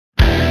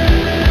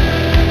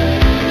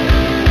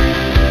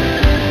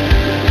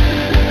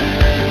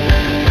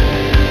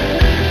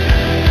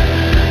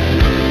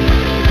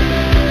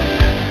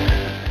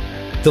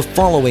The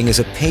following is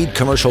a paid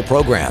commercial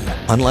program.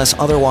 Unless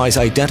otherwise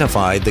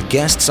identified, the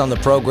guests on the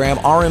program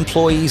are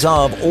employees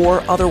of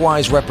or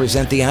otherwise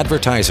represent the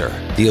advertiser.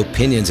 The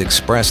opinions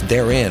expressed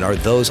therein are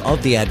those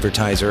of the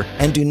advertiser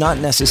and do not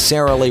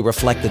necessarily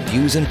reflect the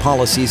views and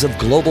policies of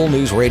Global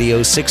News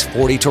Radio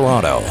 640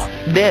 Toronto.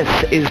 This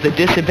is the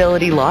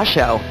Disability Law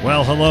Show.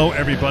 Well, hello,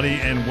 everybody,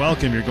 and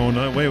welcome. You're going,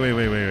 wait.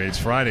 It's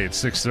Friday. It's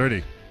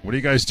 6:30. What are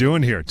you guys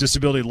doing here?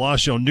 Disability Law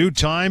Show. New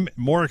time,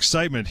 more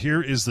excitement.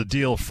 Here is the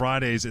deal.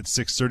 Fridays at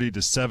 6:30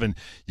 to 7.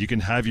 You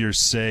can have your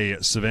say.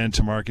 Sivan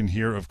Tamarkin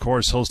here, of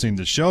course, hosting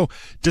the show.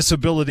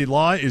 Disability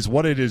law is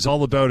what it is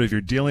all about. If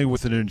you're dealing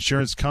with an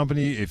insurance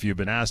company, if you've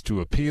been asked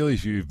to appeal,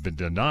 if you've been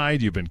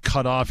denied, you've been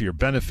cut off your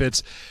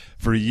benefits.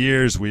 For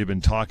years, we have been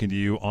talking to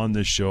you on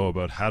this show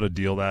about how to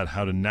deal that,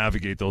 how to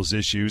navigate those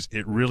issues.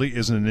 It really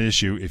isn't an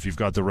issue if you've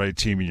got the right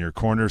team in your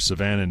corner.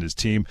 Sivan and his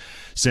team.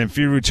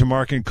 Samfiru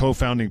Tamarkin,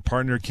 co-founding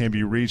partner, can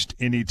be reached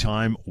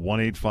anytime,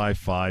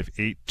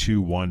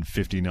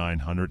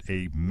 1-855-821-5900.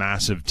 A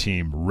massive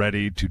team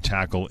ready to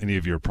tackle any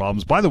of your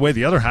problems. By the way,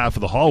 the other half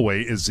of the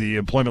hallway is the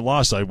employment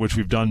law side, which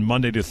we've done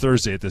Monday to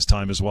Thursday at this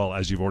time as well,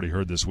 as you've already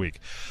heard this week.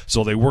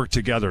 So they work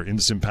together in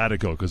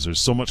simpatico because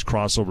there's so much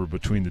crossover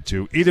between the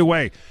two. Either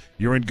way,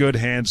 you're in good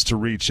hands to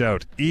reach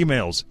out.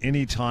 Emails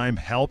anytime,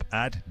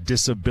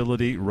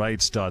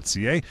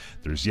 help@disabilityrights.ca.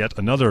 There's yet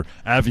another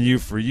avenue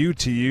for you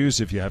to use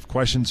if you have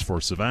questions for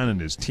Sivan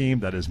and his team.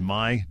 That is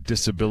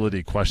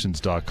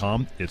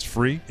mydisabilityquestions.com. It's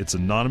free, it's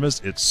anonymous,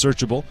 it's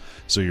searchable,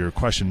 so your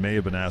question may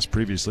have been asked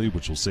previously,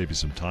 which will save you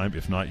some time.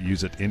 If not,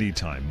 use it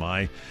anytime.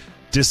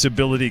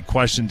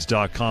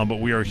 Disabilityquestions.com.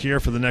 But we are here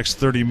for the next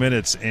 30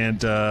 minutes,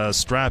 and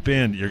strap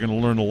in. You're going to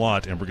learn a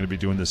lot, and we're going to be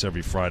doing this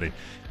every Friday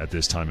at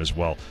this time as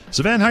well.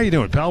 Sivan, how you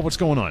doing, pal? What's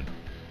going on?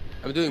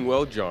 I'm doing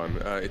well, John.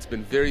 It's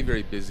been very,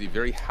 very busy,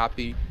 very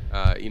happy,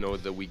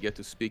 that we get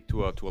to speak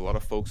to a lot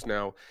of folks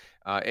now.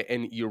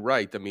 And you're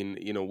right. I mean,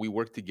 we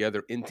work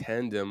together in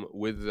tandem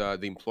with the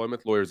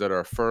employment lawyers at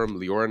our firm,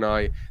 Lior and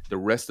I, the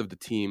rest of the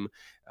team.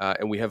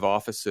 And we have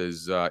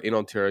offices in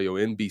Ontario,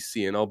 in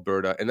BC, in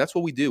Alberta. And that's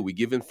what we do. We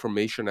give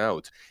information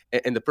out.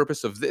 And the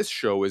purpose of this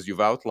show, as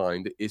you've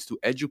outlined, is to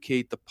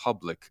educate the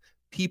public,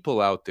 people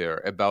out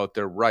there, about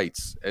their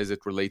rights as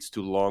it relates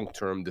to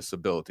long-term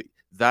disability.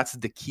 That's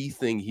the key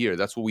thing here.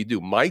 That's what we do.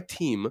 My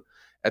team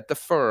at the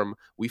firm,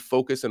 we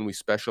focus and we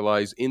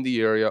specialize in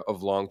the area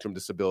of long-term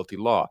disability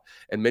law.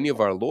 And many of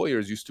our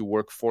lawyers used to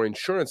work for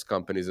insurance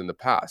companies in the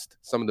past,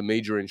 some of the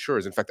major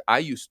insurers. In fact, I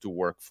used to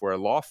work for a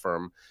law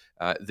firm.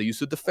 They used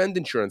to defend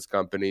insurance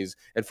companies.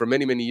 And for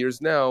many, many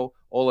years now,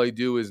 all I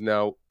do is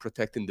now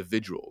protect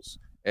individuals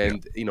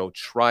and,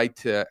 try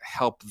to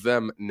help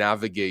them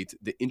navigate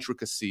the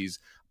intricacies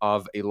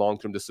of a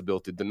long-term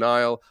disability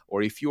denial.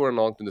 Or if you are on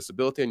long-term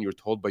disability and you're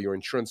told by your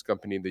insurance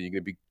company that you're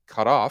going to be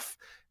cut off,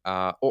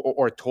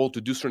 or told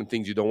to do certain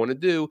things you don't want to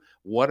do,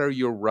 what are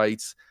your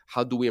rights?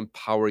 How do we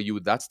empower you?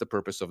 That's the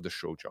purpose of the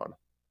show, John.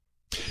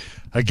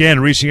 Again,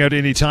 reaching out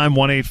anytime,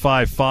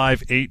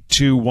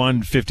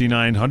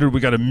 1-855-821-5900. We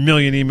got a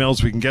million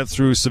emails we can get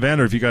through.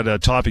 Savannah, if you got a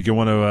topic you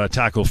want to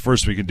tackle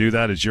first, we can do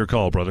that. It's your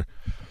call, brother.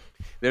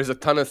 There's a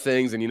ton of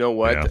things, and you know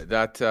what? Yeah.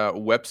 That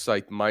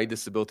website,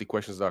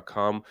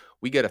 mydisabilityquestions.com,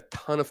 we get a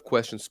ton of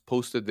questions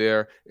posted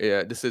there.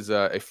 This is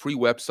a free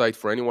website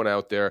for anyone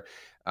out there.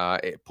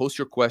 Post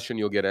your question,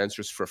 you'll get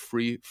answers for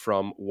free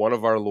from one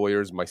of our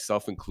lawyers,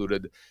 myself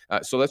included.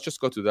 So let's just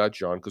go to that,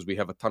 John, because we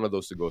have a ton of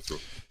those to go through.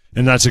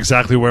 And that's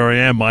exactly where I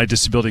am,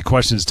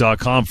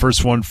 mydisabilityquestions.com.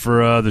 First one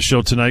for the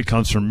show tonight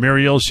comes from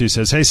Muriel. She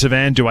says, hey,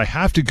 Sivan, do I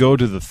have to go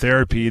to the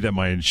therapy that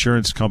my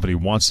insurance company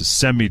wants to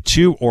send me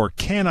to, or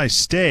can I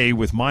stay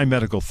with my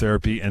medical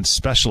therapy and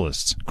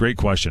specialists? Great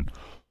question.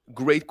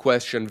 Great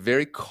question.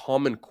 Very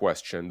common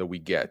question that we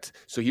get.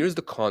 So here's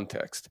the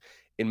context.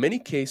 In many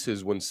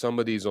cases, when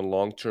somebody is on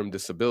long-term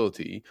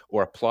disability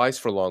or applies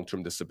for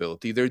long-term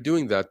disability, they're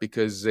doing that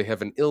because they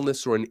have an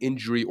illness or an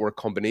injury or a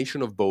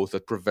combination of both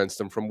that prevents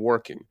them from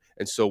working.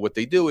 And so what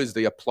they do is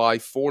they apply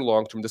for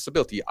long-term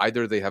disability.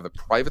 Either they have a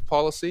private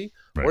policy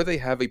or they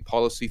have a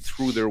policy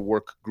through their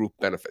work group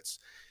benefits.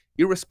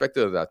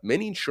 Irrespective of that,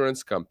 many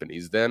insurance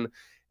companies then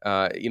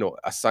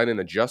assign an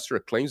adjuster, a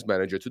claims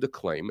manager to the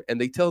claim,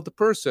 and they tell the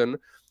person,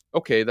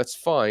 okay, that's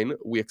fine.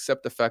 We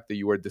accept the fact that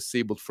you are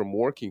disabled from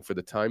working for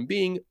the time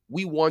being.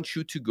 We want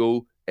you to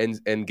go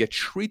and get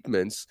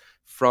treatments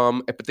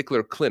from a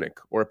particular clinic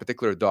or a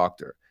particular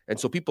doctor. And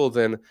so people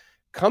then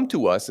come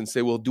to us and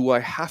say, well, do I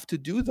have to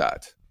do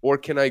that? Or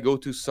can I go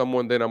to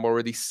someone that I'm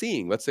already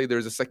seeing? Let's say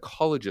there's a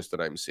psychologist that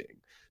I'm seeing.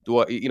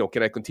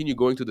 Can I continue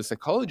going to the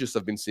psychologist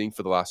I've been seeing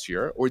for the last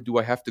year? Or do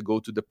I have to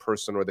go to the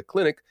person or the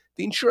clinic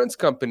the insurance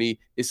company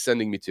is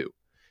sending me to?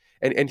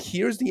 And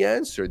here's the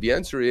answer. The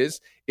answer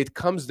is it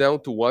comes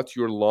down to what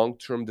your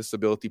long-term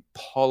disability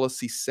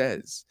policy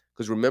says.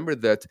 Because remember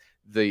that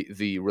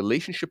the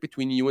relationship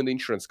between you and the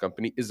insurance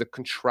company is a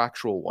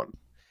contractual one.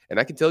 And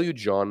I can tell you,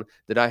 John,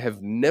 that I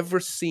have never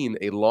seen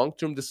a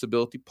long-term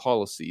disability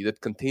policy that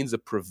contains a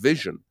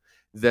provision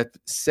that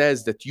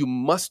says that you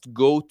must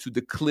go to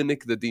the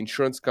clinic that the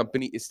insurance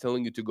company is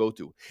telling you to go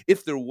to.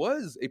 If there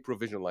was a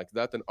provision like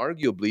that, then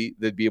arguably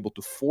they'd be able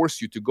to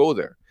force you to go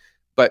there.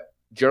 But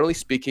generally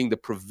speaking, the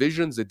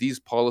provisions that these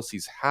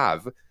policies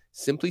have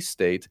simply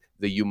state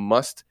that you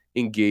must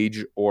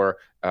engage or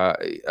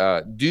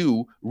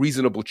do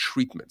reasonable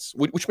treatments,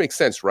 which makes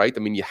sense, right? I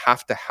mean, you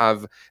have to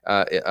have,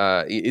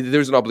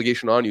 there's an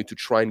obligation on you to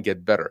try and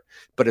get better.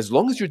 But as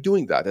long as you're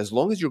doing that, as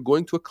long as you're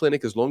going to a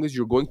clinic, as long as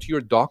you're going to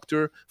your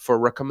doctor for a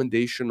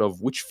recommendation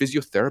of which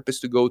physiotherapist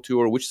to go to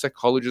or which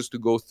psychologist to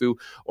go to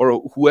or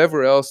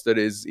whoever else that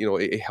is,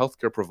 a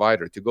healthcare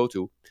provider to go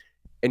to,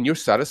 and you're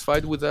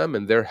satisfied with them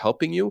and they're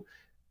helping you,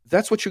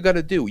 that's what you got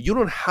to do. You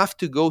don't have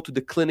to go to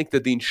the clinic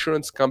that the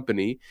insurance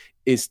company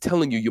is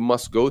telling you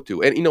must go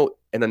to. And,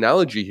 an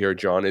analogy here,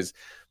 John, is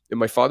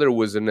my father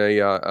was in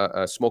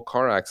a small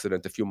car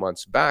accident a few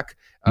months back.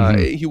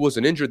 He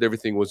wasn't injured.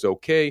 Everything was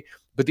okay.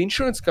 But the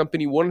insurance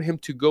company wanted him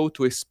to go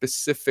to a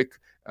specific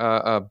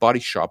body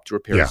shop to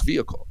repair his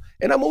vehicle.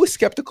 And I'm always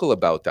skeptical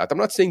about that. I'm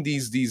not saying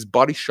these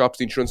body shops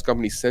the insurance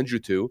company sends you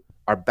to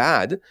are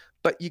bad,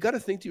 but you got to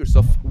think to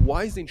yourself,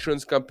 why is the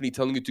insurance company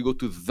telling you to go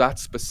to that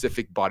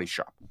specific body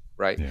shop,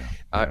 right?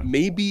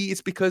 Maybe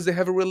it's because they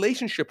have a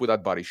relationship with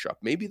that body shop.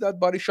 Maybe that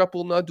body shop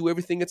will not do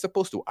everything it's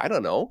supposed to. I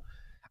don't know.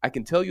 I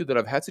can tell you that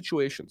I've had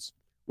situations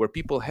where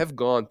people have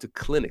gone to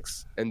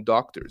clinics and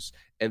doctors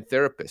and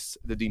therapists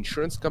that the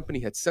insurance company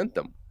had sent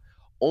them,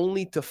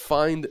 only to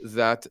find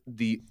that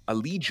the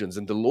allegiance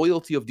and the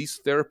loyalty of these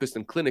therapists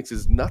and clinics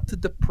is not to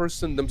the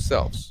person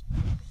themselves,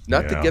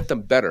 not to get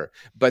them better,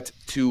 but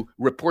to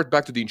report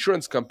back to the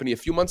insurance company a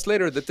few months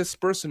later that this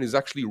person is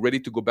actually ready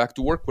to go back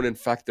to work when in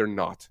fact they're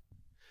not.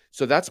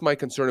 So that's my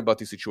concern about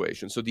the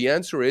situation. So the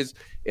answer is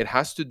it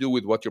has to do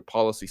with what your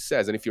policy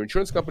says. And if your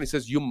insurance company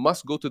says you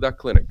must go to that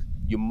clinic,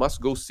 you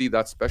must go see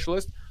that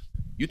specialist,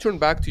 you turn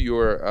back to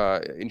your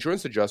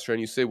insurance adjuster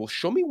and you say, well,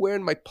 show me where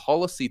in my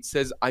policy it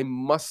says I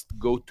must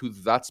go to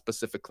that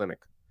specific clinic.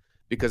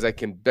 Because I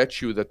can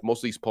bet you that most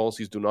of these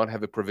policies do not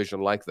have a provision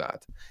like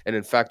that. And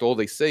in fact, all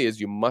they say is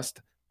you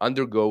must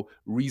undergo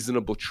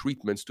reasonable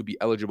treatments to be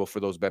eligible for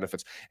those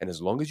benefits. And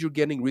as long as you're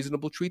getting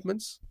reasonable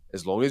treatments,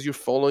 as long as you're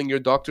following your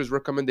doctor's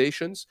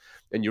recommendations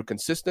and you're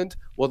consistent,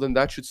 well, then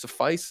that should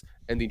suffice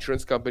and the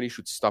insurance company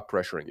should stop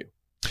pressuring you.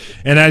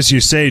 And as you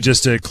say,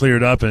 just to clear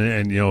it up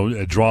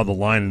and draw the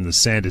line in the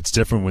sand, it's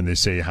different when they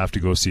say you have to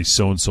go see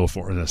so-and-so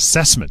for an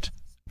assessment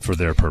for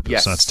their purpose.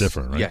 Yes. That's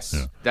different, right?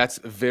 Yes, That's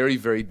very,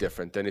 very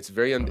different. And it's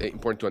very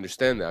important to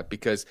understand that,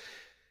 because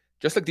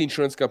just like the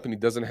insurance company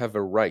doesn't have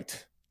a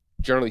right,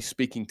 generally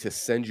speaking, to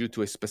send you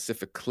to a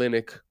specific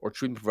clinic or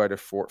treatment provider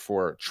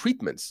for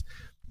treatments,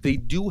 they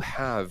do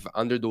have,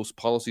 under those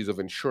policies of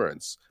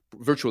insurance,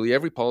 virtually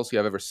every policy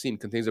I've ever seen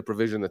contains a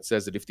provision that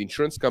says that if the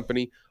insurance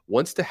company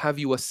wants to have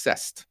you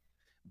assessed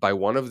by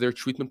one of their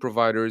treatment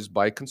providers,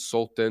 by a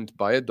consultant,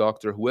 by a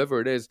doctor,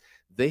 whoever it is,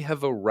 they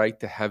have a right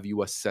to have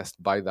you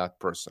assessed by that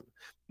person.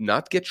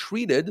 Not get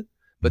treated,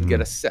 but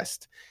get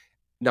assessed.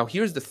 Now,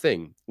 here's the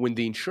thing. When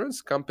the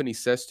insurance company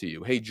says to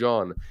you, hey,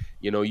 John,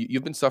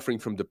 you've been suffering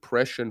from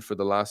depression for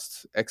the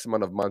last X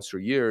amount of months or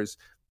years.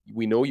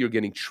 We know you're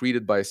getting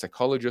treated by a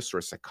psychologist or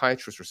a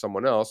psychiatrist or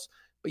someone else.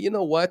 But you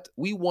know what?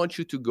 We want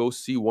you to go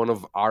see one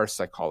of our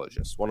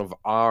psychologists, one of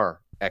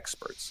our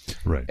experts.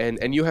 Right.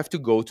 And you have to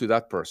go to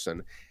that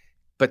person.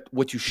 But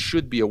what you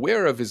should be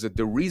aware of is that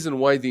the reason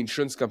why the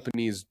insurance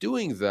company is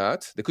doing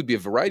that, there could be a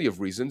variety of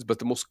reasons, but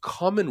the most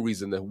common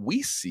reason that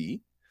we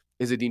see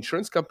is that the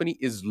insurance company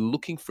is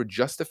looking for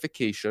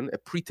justification, a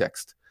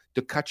pretext,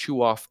 to cut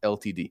you off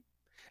LTD.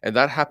 And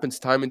that happens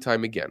time and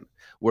time again,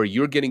 where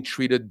you're getting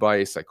treated by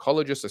a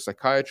psychologist, a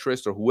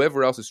psychiatrist, or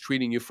whoever else is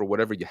treating you for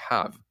whatever you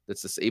have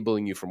that's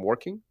disabling you from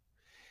working.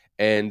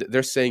 And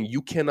they're saying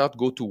you cannot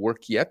go to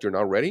work yet, you're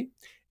not ready.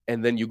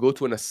 And then you go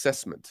to an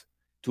assessment,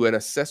 to an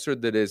assessor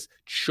that is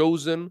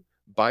chosen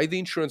by the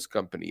insurance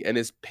company and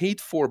is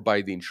paid for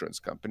by the insurance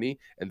company.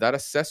 And that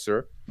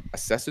assessor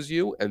assesses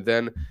you and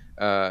then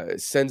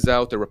sends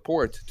out a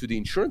report to the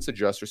insurance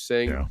adjuster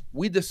saying,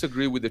 we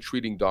disagree with the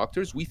treating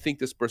doctors. We think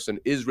this person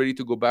is ready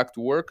to go back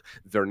to work.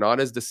 They're not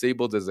as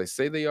disabled as they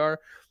say they are.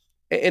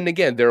 And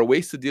again, there are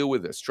ways to deal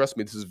with this. Trust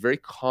me, this is very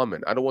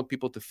common. I don't want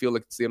people to feel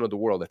like it's the end of the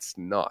world. It's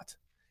not.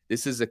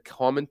 This is a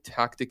common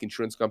tactic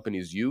insurance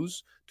companies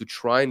use to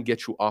try and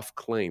get you off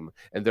claim.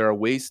 And there are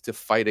ways to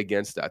fight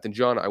against that. And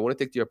John, I want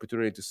to take the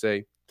opportunity to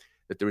say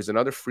that there is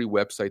another free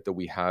website that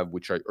we have,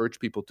 which I urge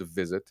people to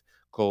visit,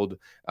 called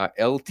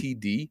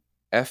LTD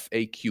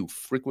FAQ,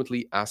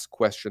 frequently asked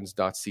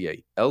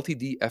questions.ca,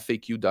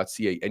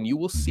 ltdfaq.ca. And you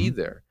will see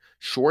there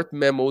short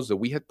memos that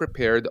we had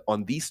prepared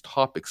on these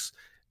topics.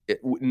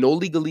 No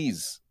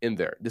legalese in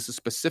there. This is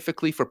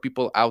specifically for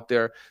people out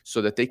there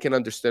so that they can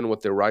understand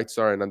what their rights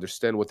are and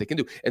understand what they can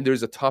do. And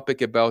there's a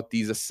topic about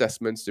these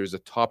assessments. There's a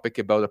topic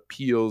about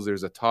appeals.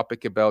 There's a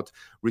topic about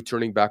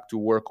returning back to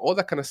work, all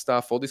that kind of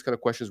stuff, all these kind of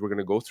questions we're going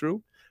to go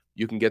through.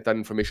 You can get that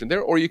information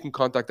there, or you can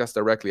contact us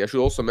directly. I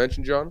should also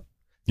mention, John,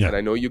 and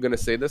I know you're going to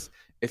say this,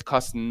 it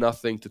costs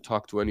nothing to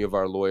talk to any of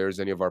our lawyers,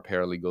 any of our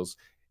paralegals.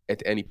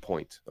 at any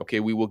point. Okay,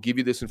 we will give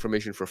you this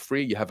information for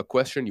free. You have a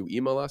question, you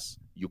email us,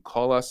 you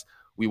call us.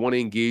 We want to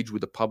engage with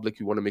the public.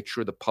 We want to make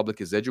sure the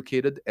public is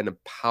educated and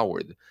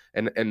empowered,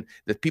 and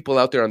that people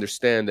out there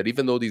understand that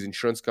even though these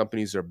insurance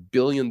companies are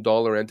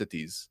billion-dollar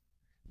entities,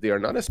 they are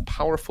not as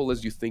powerful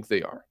as you think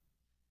they are.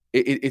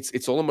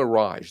 It's all a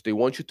mirage. They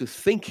want you to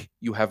think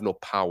you have no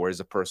power as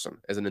a person,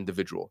 as an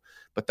individual.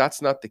 But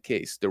that's not the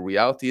case. The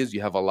reality is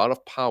you have a lot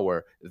of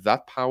power.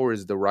 That power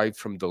is derived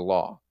from the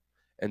law.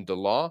 And the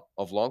law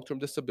of long-term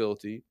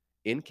disability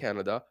in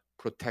Canada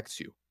protects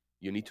you.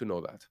 You need to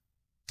know that.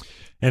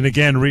 And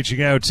again,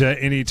 reaching out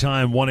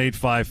anytime,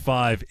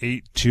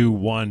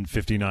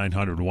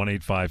 1-855-821-5900,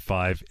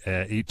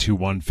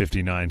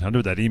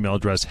 1-855-821-5900. That email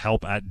address,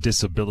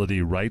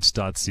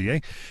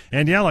 help@disabilityrights.ca.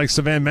 And yeah, like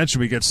Sivan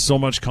mentioned, we get so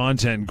much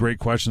content and great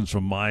questions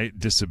from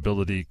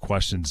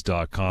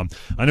mydisabilityquestions.com.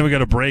 I know we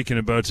got a break in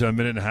about a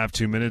minute and a half,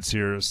 2 minutes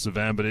here,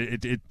 Sivan, but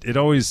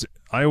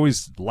I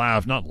always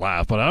not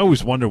laugh, but I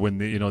always wonder when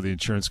the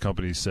insurance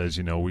company says,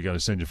 we got to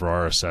send you for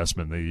our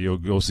assessment. You'll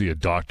go see a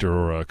doctor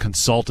or a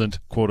consultant,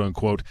 quote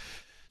unquote,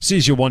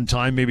 sees you one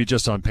time, maybe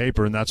just on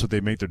paper, and that's what they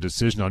make their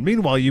decision on.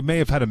 Meanwhile, you may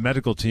have had a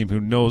medical team who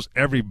knows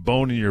every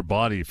bone in your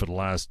body for the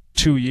last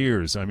 2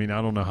 years. I mean,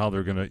 I don't know how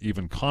they're going to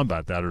even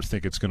combat that or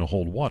think it's going to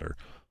hold water.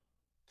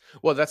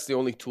 Well, that's the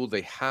only tool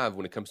they have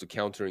when it comes to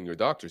countering your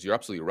doctors. You're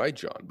absolutely right,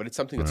 John, but it's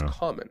something that's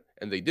common,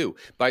 and they do.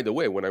 By the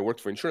way, when I worked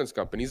for insurance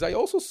companies, I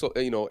also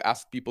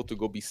asked people to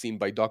go be seen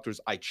by doctors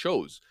I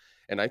chose.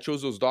 And I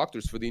chose those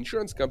doctors for the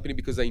insurance company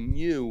because I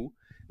knew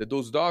that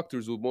those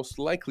doctors would most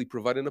likely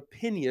provide an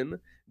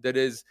opinion that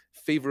is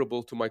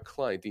favorable to my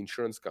client, the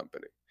insurance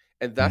company.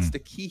 And that's the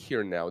key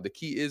here now. The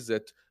key is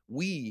that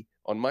we,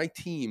 on my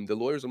team, the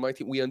lawyers on my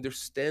team, we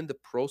understand the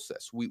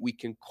process. We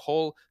can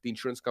call the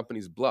insurance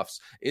company's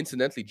bluffs.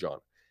 Incidentally, John,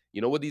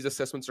 you know what these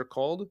assessments are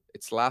called?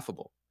 It's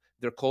laughable.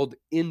 They're called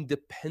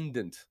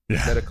independent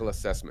medical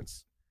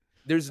assessments.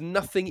 There's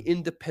nothing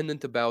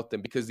independent about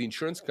them because the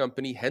insurance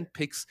company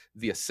handpicks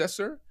the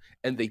assessor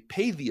and they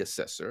pay the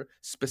assessor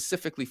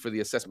specifically for the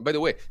assessment. By the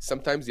way,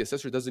 sometimes the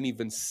assessor doesn't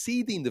even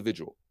see the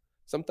individual.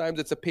 Sometimes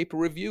it's a paper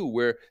review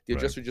where the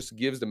adjuster just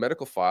gives the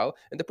medical file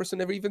and the person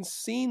never even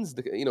sees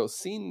the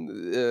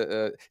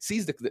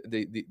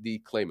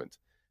claimant.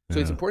 So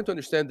it's important to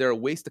understand there are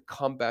ways to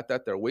combat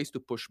that. There are ways to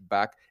push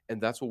back.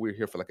 And that's what we're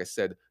here for. Like I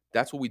said,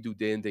 that's what we do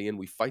day in, day in.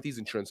 We fight these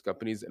insurance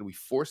companies and we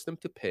force them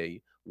to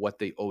pay what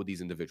they owe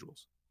these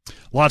individuals.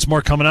 Lots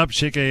more coming up.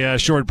 Take a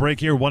short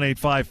break here.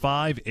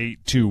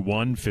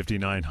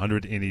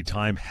 1-855-821-5900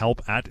 anytime.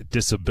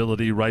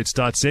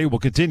 help@disabilityrights.ca. We'll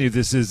continue.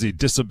 This is the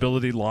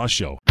Disability Law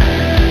Show.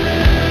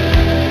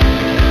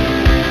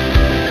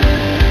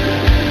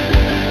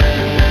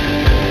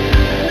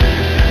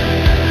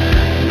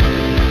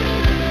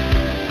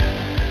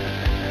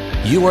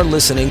 You are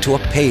listening to a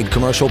paid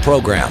commercial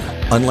program.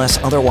 Unless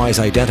otherwise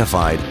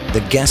identified, the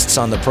guests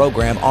on the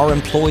program are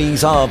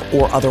employees of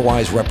or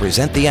otherwise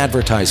represent the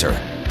advertiser.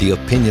 The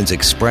opinions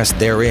expressed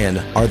therein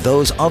are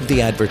those of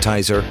the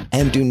advertiser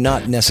and do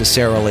not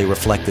necessarily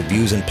reflect the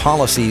views and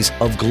policies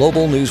of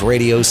Global News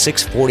Radio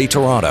 640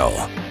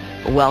 Toronto.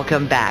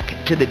 Welcome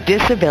back to the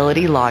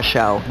Disability Law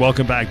Show.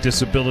 Welcome back,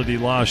 Disability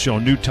Law Show.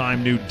 New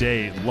time, new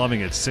day.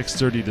 Loving it.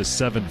 6:30 to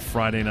 7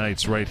 Friday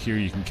nights right here.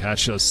 You can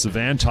catch us,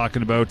 Sivan,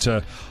 talking about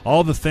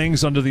all the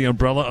things under the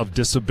umbrella of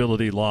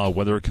disability law,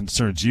 whether it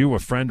concerns you, a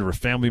friend, or a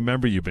family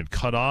member. You've been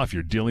cut off.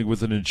 You're dealing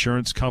with an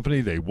insurance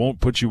company. They won't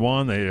put you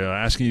on. They're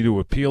asking you to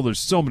appeal. There's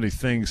so many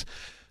things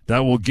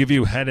that will give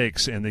you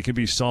headaches, and they can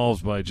be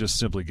solved by just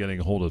simply getting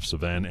a hold of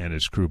Sivan and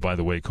his crew. By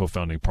the way,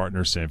 co-founding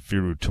partner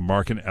Samfiru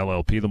Tumarkin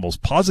LLP, the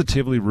most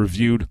positively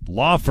reviewed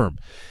law firm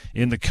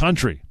in the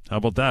country. How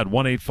about that?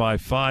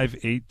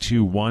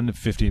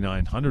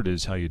 1-855-821-5900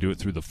 is how you do it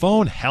through the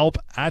phone.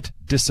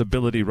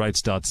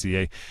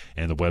 help@disabilityrights.ca,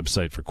 and the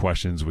website for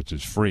questions, which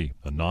is free,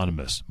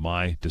 anonymous,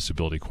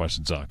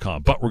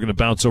 mydisabilityquestions.com. But we're going to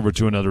bounce over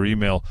to another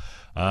email.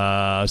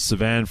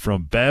 Sivan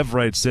from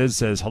Bev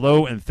says,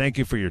 hello and thank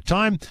you for your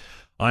time.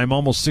 I'm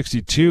almost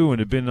 62 and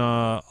have been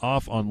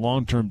off on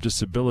long-term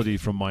disability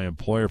from my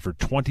employer for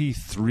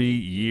 23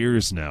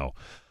 years now.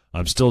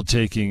 I'm still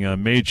taking a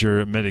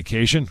major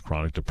medication,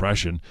 chronic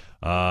depression,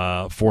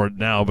 for it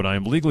now, but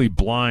I'm legally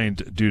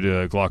blind due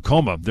to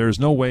glaucoma. There is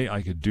no way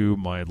I could do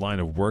my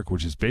line of work,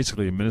 which is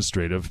basically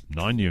administrative,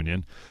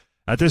 non-union.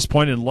 At this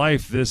point in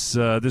life, this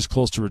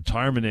close to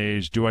retirement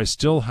age, do I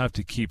still have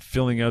to keep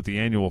filling out the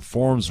annual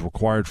forms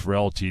required for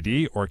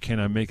LTD, or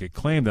can I make a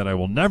claim that I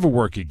will never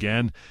work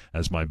again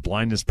as my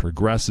blindness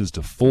progresses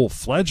to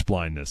full-fledged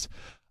blindness?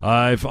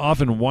 I've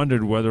often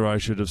wondered whether I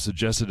should have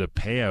suggested a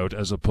payout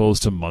as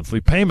opposed to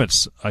monthly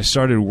payments. I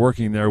started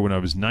working there when I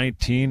was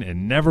 19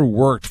 and never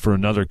worked for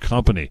another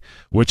company,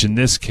 which in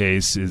this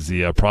case is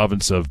the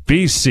province of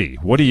BC.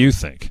 What do you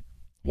think?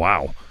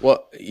 Wow.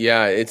 Well,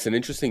 yeah, it's an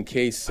interesting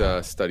case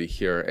study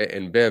here.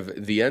 And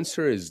Bev, the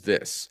answer is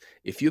this.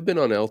 If you've been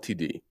on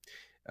LTD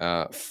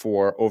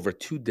for over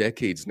 2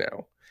 decades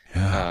now,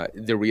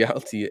 the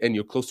reality, and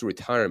you're close to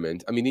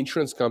retirement, I mean, the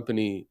insurance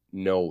company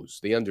knows,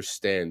 they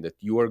understand that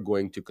you are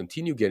going to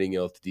continue getting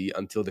LTD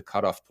until the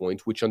cutoff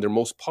point, which under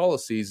most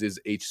policies is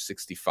age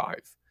 65.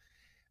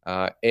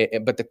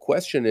 But the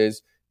question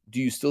is, do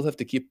you still have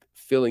to keep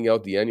filling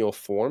out the annual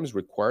forms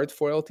required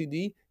for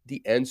LTD?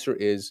 The answer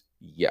is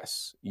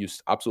yes, you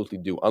absolutely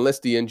do, unless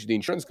the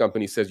insurance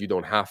company says you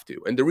don't have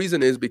to. And the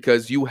reason is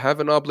because you have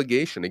an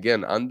obligation,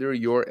 again, under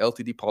your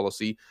LTD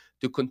policy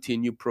to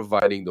continue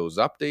providing those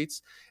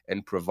updates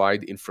and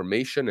provide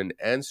information and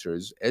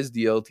answers as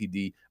the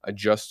LTD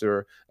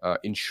adjuster,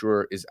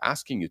 insurer is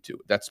asking you to.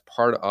 That's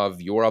part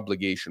of your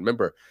obligation.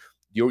 Remember,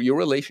 your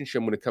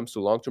relationship when it comes to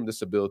long-term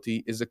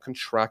disability is a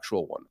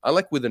contractual one.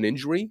 Unlike with an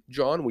injury,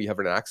 John, we have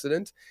an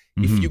accident.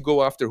 If you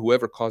go after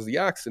whoever caused the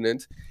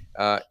accident,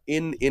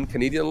 in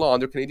Canadian law,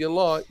 under Canadian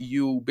law,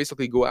 you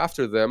basically go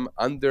after them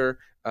under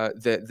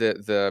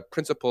the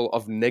principle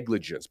of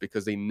negligence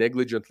because they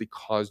negligently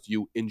caused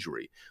you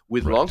injury.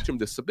 With long-term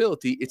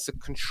disability, it's a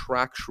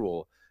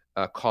contractual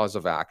cause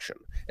of action.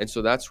 And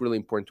so that's really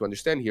important to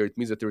understand here. It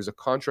means that there is a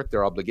contract,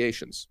 there are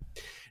obligations.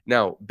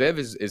 Now, Bev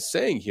is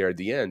saying here at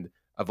the end,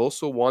 I've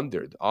also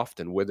wondered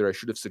often whether I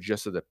should have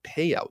suggested a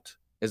payout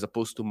as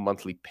opposed to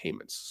monthly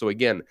payments. So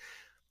again,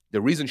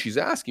 the reason she's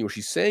asking or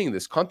she's saying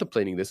this,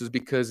 contemplating this, is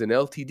because in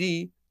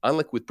LTD,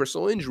 unlike with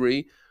personal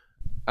injury,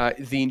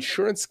 the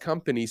insurance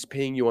company is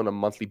paying you on a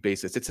monthly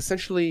basis. It's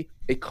essentially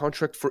a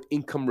contract for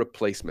income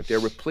replacement. They're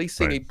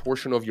replacing a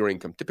portion of your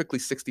income, typically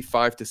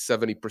 65 to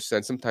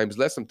 70%, sometimes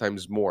less,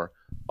 sometimes more,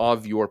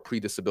 of your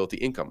pre-disability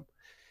income.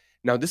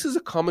 Now, this is a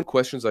common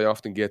question I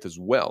often get as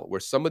well, where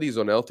somebody's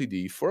on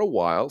LTD for a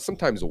while,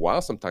 sometimes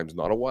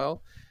not a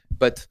while,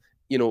 but,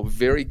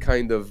 very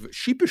kind of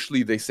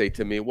sheepishly, they say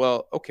to me,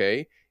 well,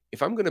 okay,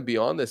 if I'm going to be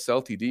on this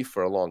LTD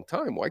for a long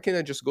time, why can't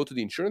I just go to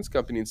the insurance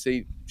company and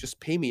say,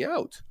 just pay me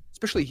out?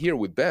 Especially here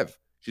with Bev.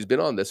 She's been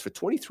on this for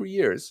 23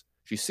 years.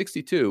 She's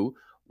 62.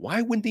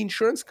 Why wouldn't the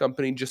insurance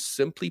company just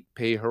simply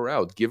pay her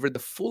out, give her the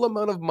full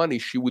amount of money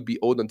she would be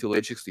owed until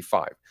age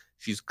 65?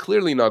 She's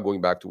clearly not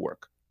going back to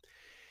work.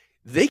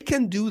 They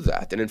can do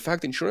that. And in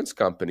fact, insurance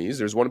companies,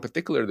 there's one in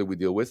particular that we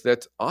deal with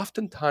that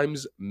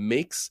oftentimes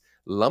makes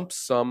lump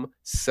sum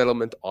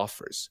settlement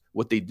offers.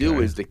 What they do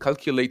is they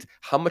calculate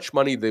how much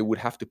money they would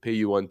have to pay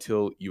you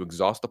until you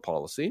exhaust the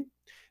policy.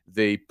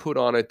 They put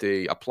on it,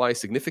 they apply a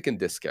significant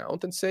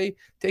discount and say,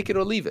 take it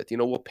or leave it.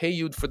 We'll pay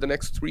you for the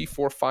next 3,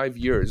 4, 5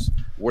 years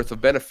worth of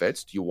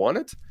benefits. Do you want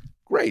it?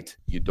 Great.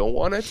 You don't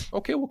want it?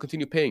 Okay, we'll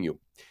continue paying you.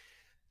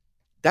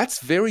 That's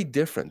very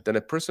different than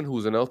a person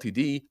who's an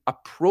LTD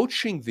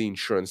approaching the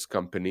insurance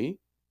company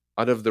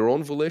out of their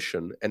own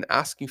volition and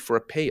asking for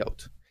a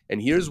payout.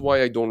 And here's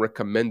why I don't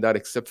recommend that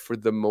except for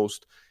the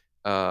most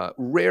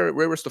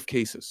rarest of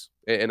cases.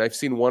 And I've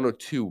seen one or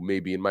two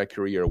maybe in my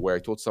career where I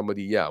told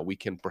somebody, we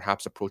can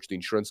perhaps approach the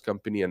insurance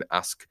company and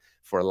ask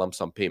for a lump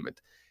sum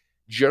payment.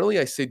 Generally,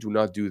 I say do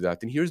not do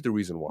that. And here's the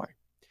reason why.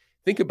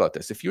 Think about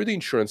this. If you're the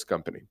insurance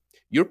company,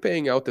 you're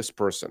paying out this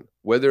person,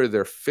 whether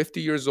they're 50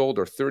 years old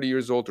or 30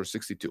 years old or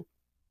 62,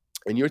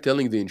 and you're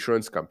telling the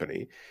insurance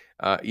company,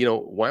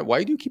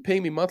 why do you keep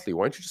paying me monthly?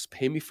 Why don't you just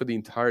pay me for the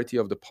entirety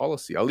of the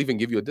policy? I'll even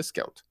give you a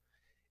discount.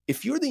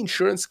 If you're the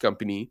insurance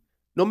company,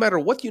 no matter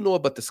what you know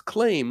about this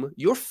claim,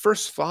 your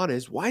first thought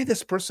is, why is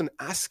this person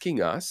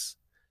asking us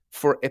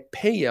for a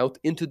payout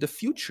into the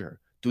future?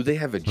 Do they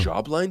have a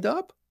job lined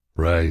up?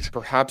 Right.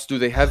 Perhaps do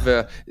they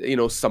have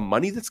some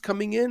money that's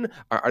coming in?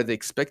 Are they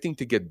expecting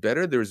to get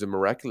better? There's a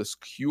miraculous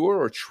cure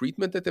or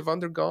treatment that they've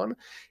undergone.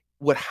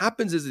 What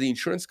happens is the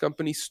insurance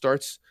company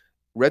starts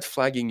red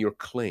flagging your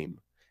claim,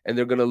 and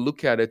they're going to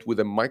look at it with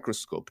a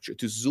microscope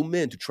to zoom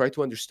in to try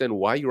to understand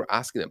why you're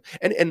asking them.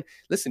 And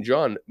listen,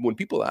 John, when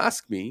people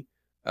ask me,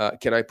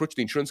 can I approach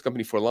the insurance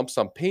company for a lump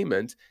sum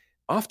payment?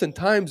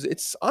 Oftentimes,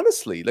 it's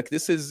honestly like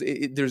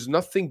there's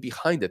nothing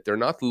behind it. They're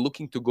not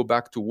looking to go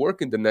back to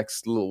work in the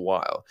next little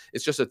while.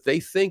 It's just that they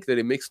think that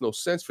it makes no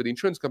sense for the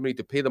insurance company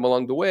to pay them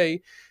along the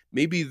way.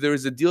 Maybe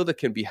there's a deal that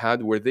can be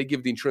had where they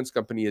give the insurance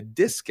company a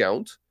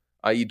discount,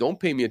 i.e. don't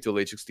pay me until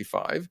age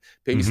 65,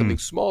 pay me something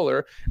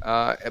smaller,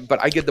 but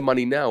I get the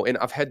money now. And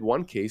I've had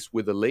one case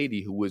with a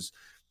lady who was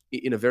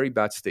in a very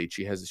bad state.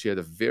 She had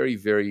a very,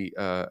 very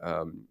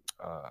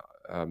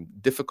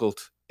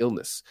difficult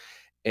illness.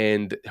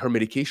 And her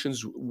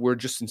medications were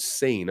just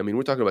insane. I mean,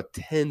 we're talking about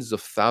tens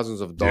of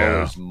thousands of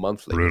dollars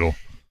monthly. Brutal.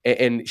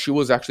 And she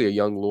was actually a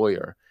young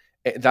lawyer.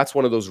 And that's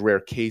one of those rare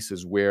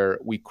cases where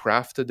we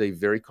crafted a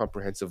very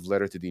comprehensive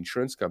letter to the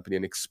insurance company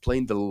and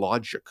explained the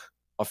logic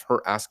of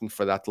her asking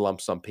for that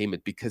lump sum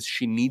payment because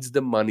she needs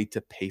the money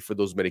to pay for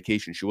those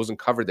medications. She wasn't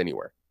covered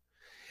anywhere.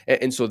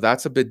 And so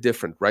that's a bit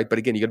different, right? But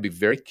again, you got to be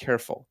very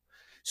careful.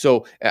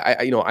 So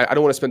I don't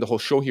want to spend the whole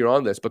show here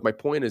on this, but my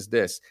point is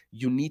this: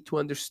 you need to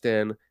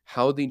understand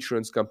how the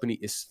insurance company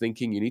is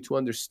thinking. You need to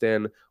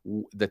understand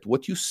that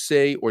what you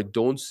say or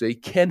don't say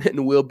can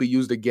and will be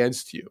used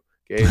against you.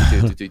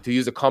 Okay, to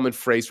use a common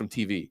phrase from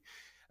TV.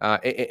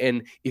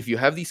 And if you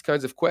have these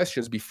kinds of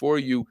questions, before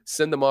you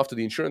send them off to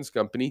the insurance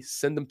company,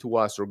 send them to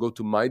us or go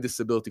to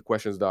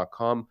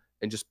mydisabilityquestions.com.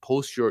 and just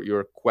post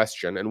your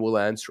question and we'll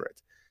answer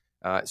it.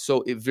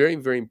 So it very,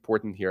 very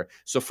important here.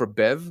 So for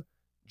Bev,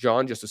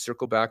 John, just to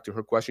circle back to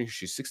her question,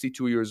 she's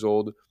 62 years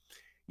old.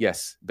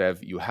 Yes,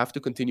 Bev, you have to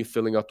continue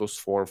filling out those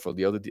forms for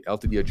the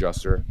LTD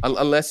adjuster,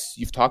 unless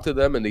you've talked to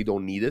them and they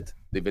don't need it.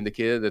 They've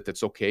indicated that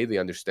it's okay. They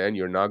understand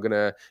your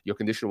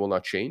condition will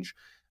not change.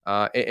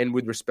 And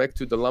with respect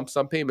to the lump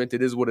sum payment,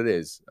 it is what it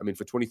is. I mean,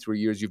 for 23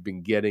 years, you've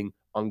been getting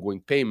ongoing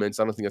payments.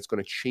 I don't think that's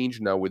going to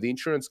change now with the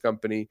insurance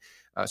company.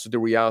 So the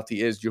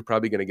reality is you're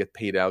probably going to get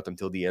paid out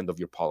until the end of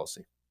your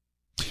policy.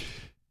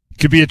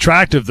 Could be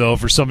attractive, though,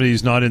 for somebody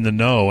who's not in the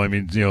know. I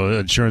mean, an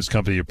insurance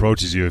company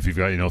approaches you if you've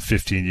got,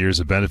 15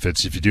 years of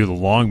benefits. If you do the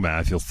long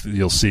math,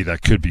 you'll see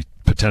that could be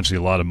potentially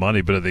a lot of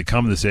money. But if they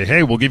come and they say,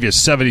 hey, we'll give you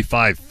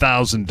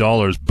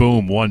 $75,000,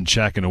 boom, one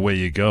check, and away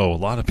you go. A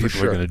lot of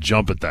people are going to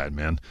jump at that,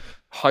 man.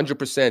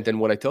 100%.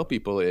 And what I tell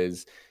people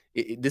is,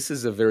 this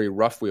is a very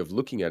rough way of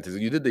looking at it.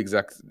 You did the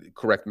exact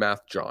correct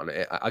math, John.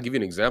 I'll give you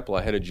an example.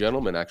 I had a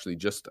gentleman actually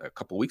just a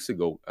couple of weeks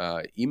ago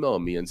email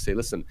me and say,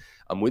 listen,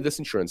 I'm with this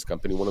insurance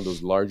company, one of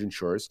those large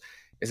insurers.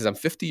 He says, I'm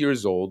 50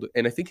 years old,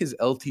 and I think his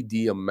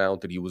LTD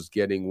amount that he was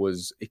getting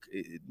was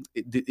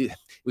it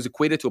was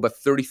equated to about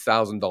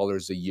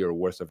 $30,000 a year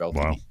worth of LTD.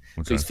 Wow.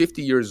 Okay. So he's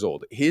 50 years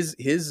old. His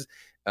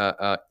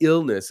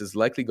illness is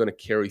likely going to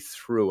carry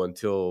through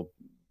until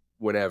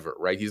whenever,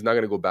 right? He's not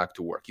going to go back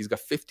to work. He's got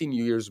 15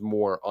 years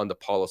more on the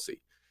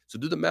policy. So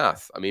do the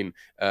math. I mean,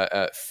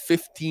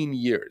 15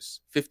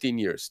 years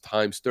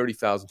times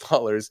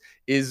 $30,000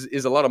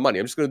 is a lot of money.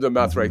 I'm just going to do the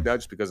math right now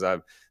just because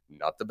I'm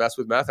not the best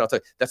with math. And I'll tell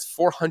you, that's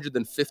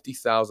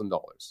 $450,000. Wow.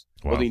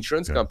 Well, the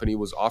insurance company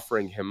was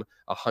offering him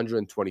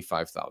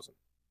 $125,000.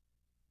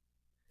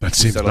 That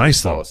seems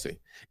nice, though.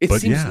 It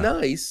seems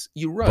nice.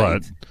 You're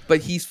right.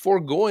 But he's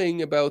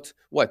foregoing about,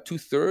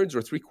 2/3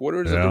 or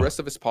 3/4 of the rest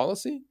of his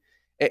policy?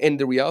 And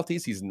the reality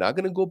is he's not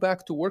going to go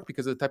back to work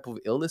because of the type of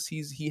illness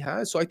he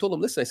has. So I told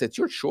him, listen, I said, it's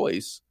your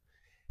choice.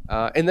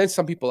 And then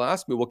some people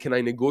ask me, well, can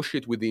I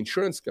negotiate with the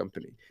insurance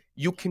company?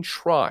 You can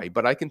try,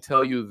 but I can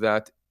tell you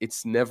that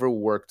it's never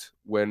worked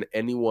when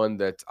anyone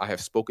that I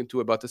have spoken to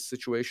about this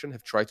situation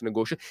have tried to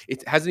negotiate.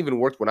 It hasn't even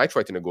worked when I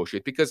tried to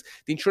negotiate because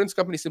the insurance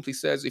company simply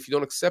says, if you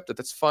don't accept it,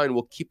 that's fine.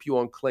 We'll keep you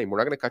on claim. We're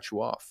not going to cut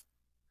you off.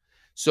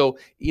 So,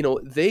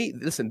 they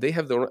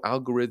have their own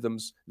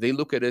algorithms. They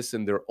look at this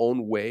in their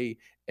own way.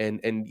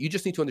 And you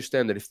just need to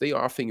understand that if they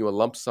are offering you a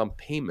lump sum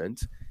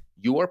payment,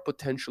 you are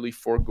potentially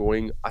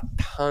foregoing a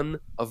ton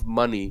of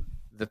money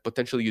that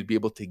potentially you'd be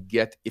able to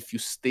get if you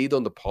stayed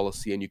on the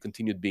policy and you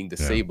continued being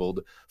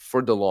disabled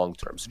for the long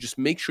term. So just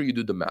make sure you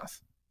do the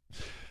math.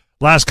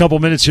 Last couple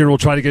minutes here, we'll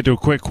try to get to a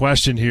quick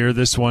question here.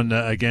 This one,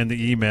 again,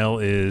 the email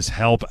is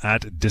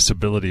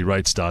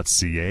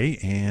help@disabilityrights.ca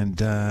and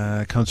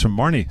comes from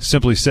Marnie.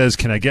 Simply says,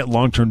 can I get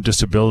long-term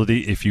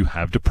disability if you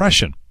have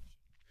depression?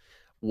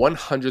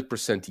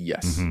 100%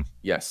 yes. Mm-hmm.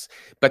 Yes.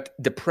 But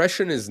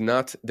depression is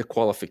not the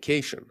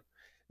qualification.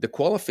 The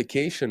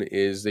qualification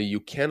is that you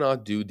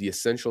cannot do the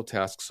essential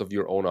tasks of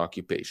your own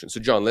occupation.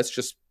 So, John, let's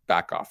just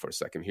back off for a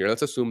second here.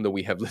 Let's assume that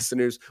we have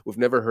listeners who've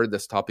never heard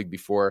this topic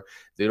before.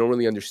 They don't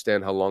really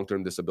understand how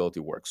long-term disability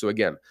works. So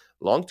again,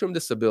 long-term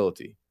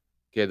disability,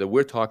 that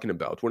we're talking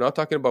about, we're not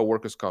talking about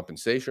workers'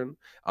 compensation.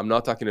 I'm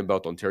not talking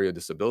about Ontario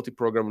Disability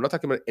Program. I'm not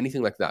talking about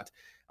anything like that.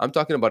 I'm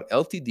talking about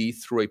LTD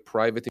through a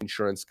private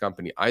insurance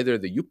company, either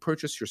that you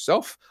purchase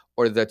yourself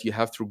or that you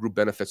have through group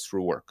benefits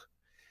through work.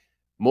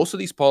 Most of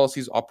these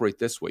policies operate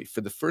this way.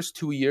 For the first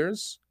 2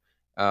 years,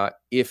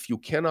 if you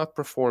cannot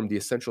perform the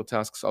essential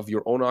tasks of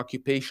your own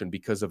occupation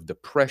because of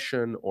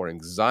depression or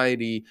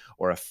anxiety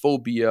or a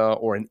phobia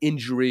or an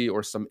injury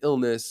or some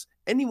illness,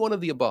 any one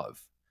of the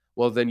above,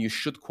 well, then you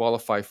should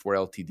qualify for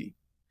LTD.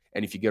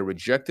 And if you get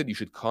rejected, you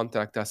should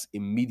contact us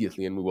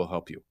immediately and we will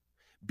help you.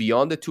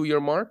 Beyond the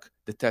 2-year mark,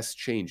 the test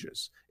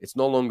changes. It's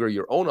no longer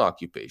your own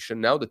occupation.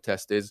 Now the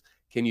test is,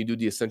 can you do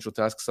the essential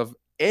tasks of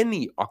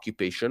any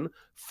occupation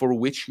for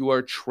which you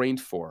are trained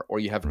for or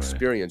you have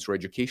experience or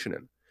education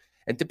in?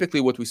 And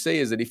typically what we say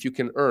is that if you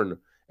can earn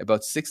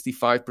about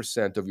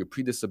 65% of your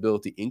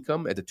pre-disability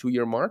income at the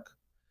 2-year mark,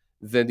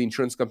 then the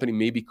insurance company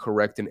may be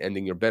correct in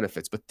ending your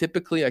benefits. But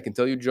typically, I can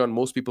tell you, John,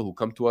 most people who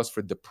come to us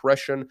for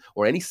depression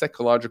or any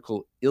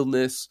psychological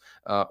illness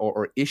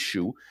or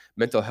issue,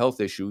 mental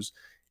health issues,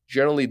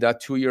 generally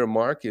that 2-year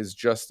mark is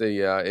just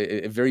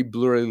a very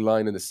blurry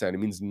line in the sand. It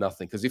means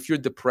nothing. Because if you're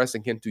depressed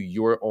and can't do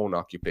your own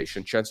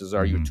occupation, chances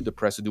are you're too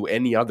depressed to do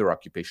any other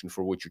occupation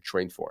for which you're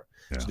trained for.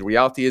 Yeah. So the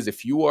reality is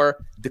if you are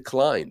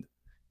declined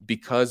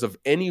because of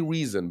any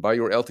reason by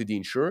your LTD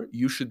insurer,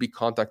 you should be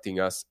contacting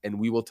us and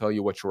we will tell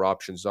you what your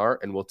options are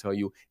and we'll tell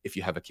you if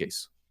you have a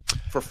case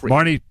for free.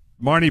 Marnie,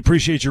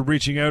 appreciate you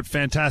reaching out.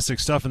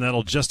 Fantastic stuff, and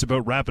that'll just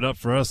about wrap it up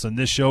for us on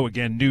this show.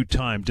 Again, new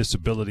time,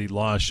 Disability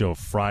Law Show,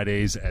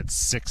 Fridays at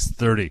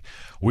 6:30.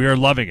 We are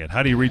loving it.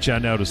 How do you reach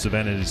out now to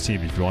Savannah and his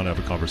team if you want to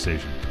have a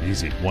conversation?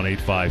 Easy,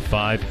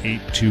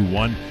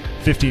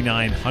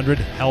 1-855-821-5900,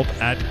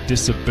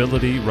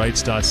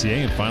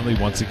 help@disabilityrights.ca, and finally,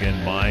 once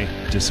again,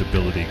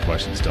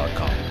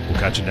 mydisabilityquestions.com. We'll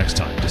catch you next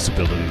time,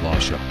 Disability Law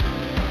Show.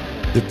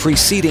 The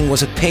preceding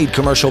was a paid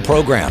commercial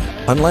program.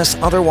 Unless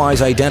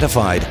otherwise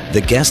identified,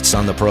 the guests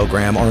on the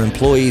program are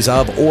employees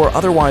of or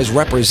otherwise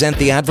represent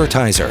the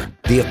advertiser.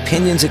 The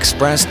opinions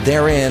expressed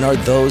therein are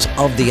those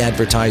of the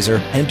advertiser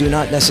and do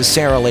not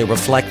necessarily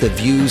reflect the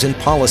views and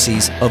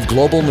policies of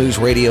Global News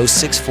Radio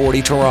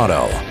 640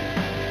 Toronto.